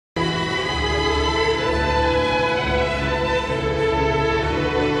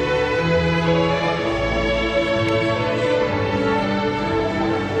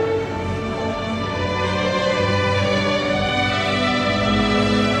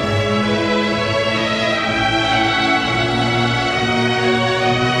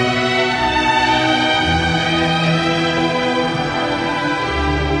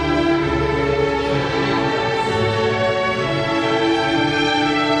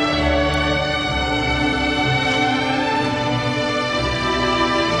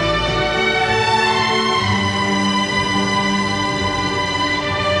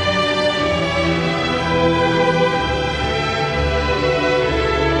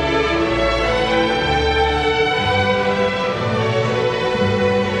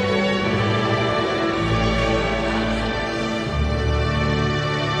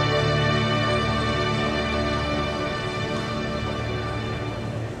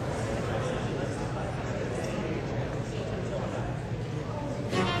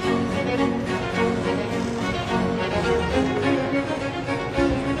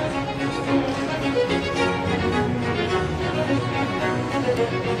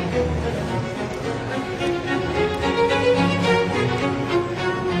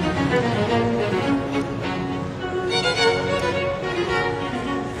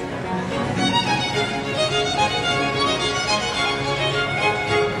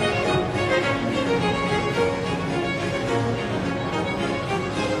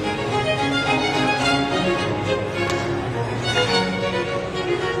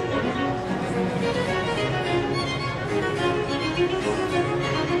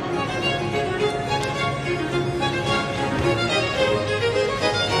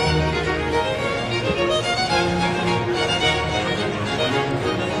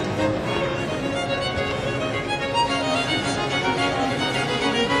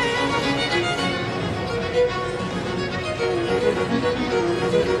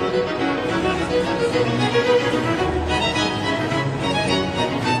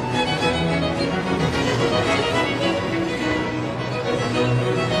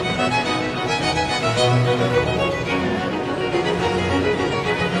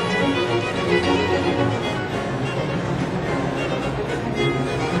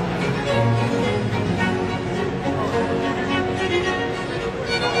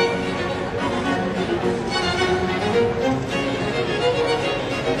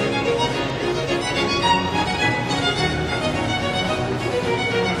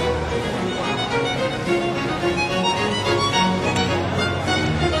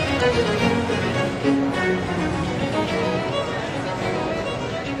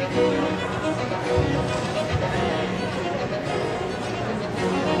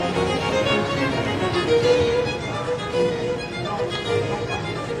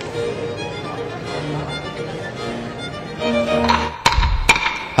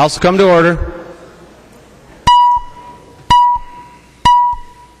House will come to order.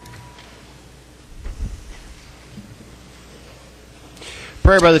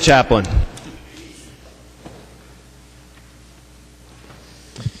 Prayer by the chaplain.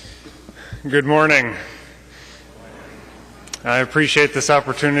 Good morning. I appreciate this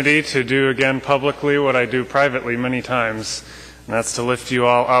opportunity to do again publicly what I do privately many times, and that's to lift you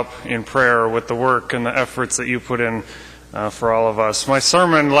all up in prayer with the work and the efforts that you put in for all of us. My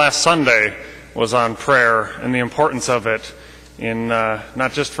sermon last Sunday was on prayer and the importance of it in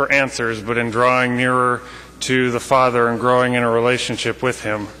not just for answers, but in drawing nearer to the Father and growing in a relationship with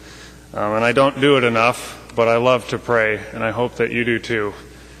Him. And I don't do it enough, but I love to pray, and I hope that you do too.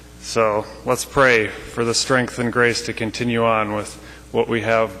 So let's pray for the strength and grace to continue on with what we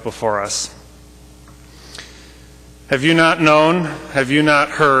have before us. Have you not known, have you not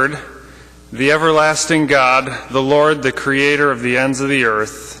heard, the everlasting God, the Lord, the Creator of the ends of the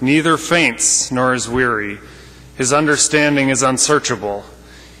earth, neither faints nor is weary. His understanding is unsearchable.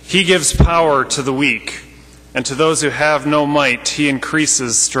 He gives power to the weak, and to those who have no might He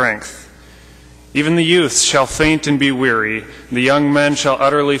increases strength. Even the youths shall faint and be weary, the young men shall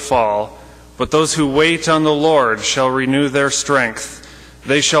utterly fall, but those who wait on the Lord shall renew their strength.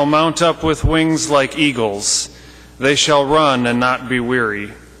 They shall mount up with wings like eagles. They shall run and not be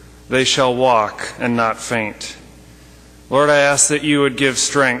weary. They shall walk and not faint. Lord, I ask that you would give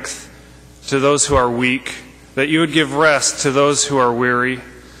strength to those who are weak, that you would give rest to those who are weary,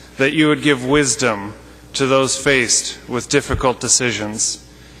 that you would give wisdom to those faced with difficult decisions.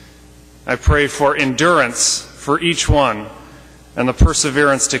 I pray for endurance for each one and the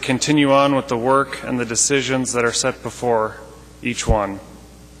perseverance to continue on with the work and the decisions that are set before each one.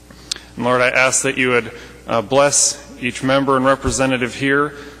 And Lord, I ask that you would bless each member and representative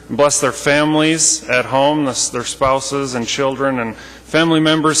here, and bless their families at home, their spouses and children, and family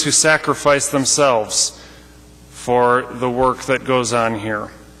members who sacrifice themselves for the work that goes on here.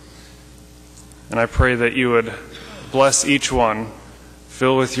 And I pray that you would bless each one,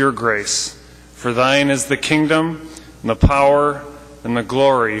 fill with your grace. For thine is the kingdom, and the power, and the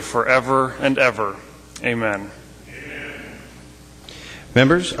glory forever and ever. Amen.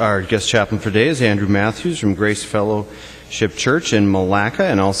 Members, our guest chaplain for today is Andrew Matthews from Grace Fellowship Church in Malacca,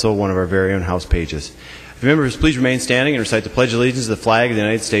 and also one of our very own house pages. If members, please remain standing and recite the Pledge of Allegiance to the flag of the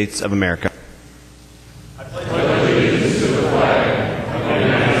United States of America. I pledge allegiance to the flag of the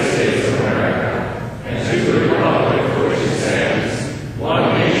United States of America and to the republic for which it stands,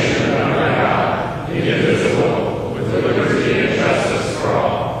 one nation under God, indivisible, with liberty and justice for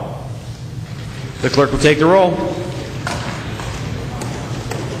all. The clerk will take the roll.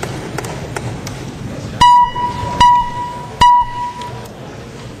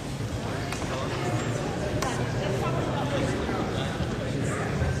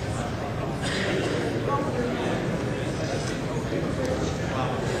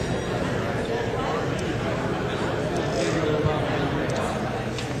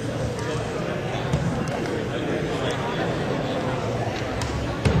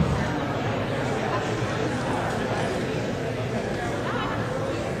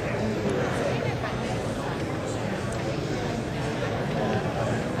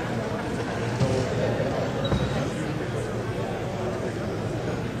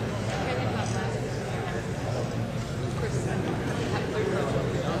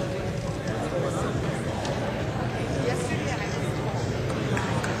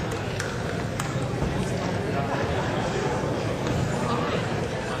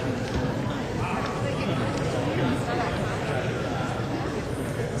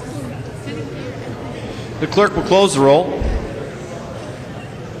 The clerk will close the roll.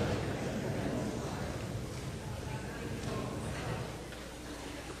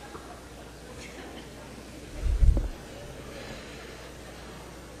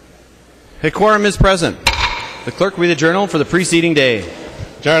 A quorum is present. The clerk will read the journal for the preceding day.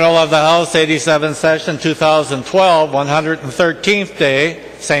 Journal of the House, 87th Session, 2012, 113th day,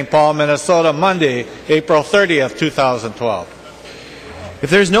 St. Paul, Minnesota, Monday, April 30th, 2012. If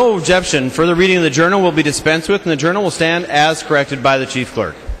there is no objection, further reading of the journal will be dispensed with, and the journal will stand as corrected by the Chief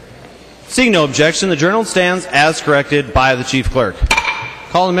Clerk. Seeing no objection, the journal stands as corrected by the Chief Clerk.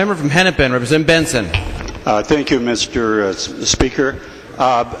 Call the member from Hennepin, Representative Benson. Thank you, Mr. Speaker.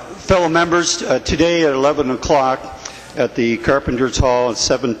 Fellow members, today at 11 o'clock at the Carpenters Hall at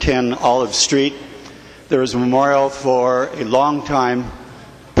 710 Olive Street, there is a memorial for a longtime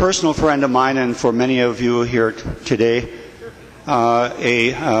personal friend of mine and for many of you here today,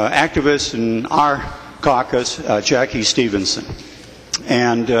 a activist in our caucus, Jackie Stevenson.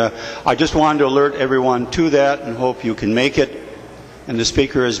 And I just wanted to alert everyone to that and hope you can make it and the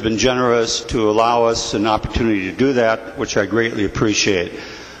Speaker has been generous to allow us an opportunity to do that, which I greatly appreciate.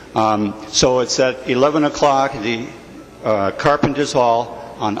 So it's at 11 o'clock at the Carpenters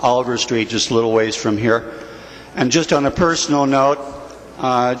Hall on Oliver Street, just a little ways from here. And just on a personal note,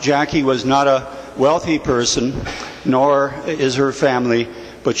 Jackie was not a wealthy person, nor is her family,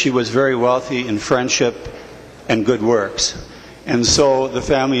 but she was very wealthy in friendship and good works. And so the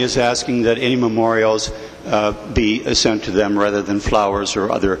family is asking that any memorials be sent to them rather than flowers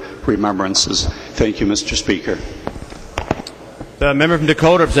or other remembrances. Thank you, Mr. Speaker. The member from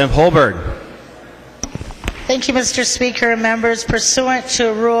Dakota, Representative Holberg. Thank you, Mr. Speaker and members. Pursuant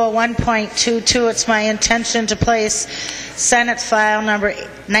to Rule 1.22, it's my intention to place Senate file number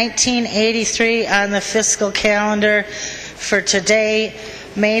 1983 on the fiscal calendar for today,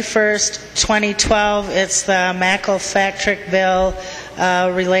 May 1st, 2012. It's the McElpatrick bill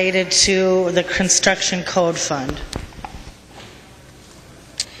related to the Construction Code Fund.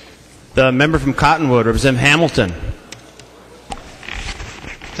 The member from Cottonwood, Representative Hamilton.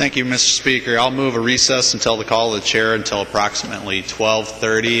 Thank you, Mr. Speaker. I'll move a recess until the call of the chair until approximately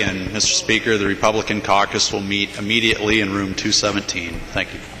 12:30. And, Mr. Speaker, the Republican caucus will meet immediately in room 217.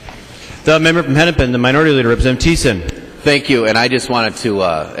 Thank you. The member from Hennepin, the Minority Leader, Representative Thiessen. Thank you, and I just wanted to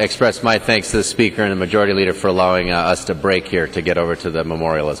express my thanks to the Speaker and the Majority Leader for allowing us to break here to get over to the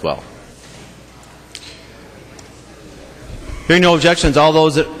memorial as well. Hearing no objections, all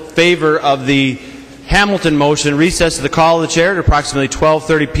those in favor of the Hamilton motion, recess to the call of the chair at approximately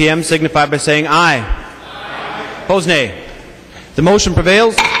 12:30 p.m. signify by saying aye. Aye. Opposed, nay. The motion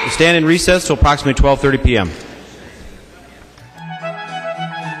prevails. We stand in recess till approximately 12:30 p.m.